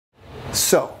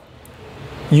So,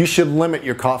 you should limit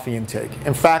your coffee intake.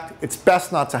 In fact, it's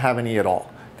best not to have any at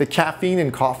all. The caffeine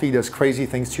in coffee does crazy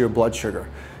things to your blood sugar.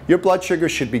 Your blood sugar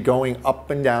should be going up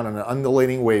and down in an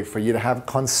undulating wave for you to have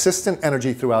consistent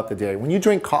energy throughout the day. When you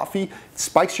drink coffee, it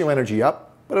spikes your energy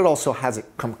up, but it also has it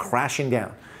come crashing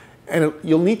down. And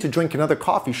you'll need to drink another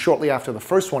coffee shortly after the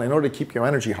first one in order to keep your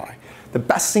energy high. The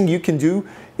best thing you can do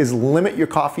is limit your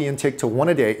coffee intake to 1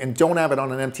 a day and don't have it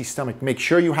on an empty stomach. Make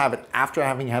sure you have it after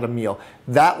having had a meal.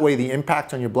 That way the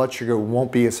impact on your blood sugar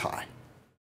won't be as high.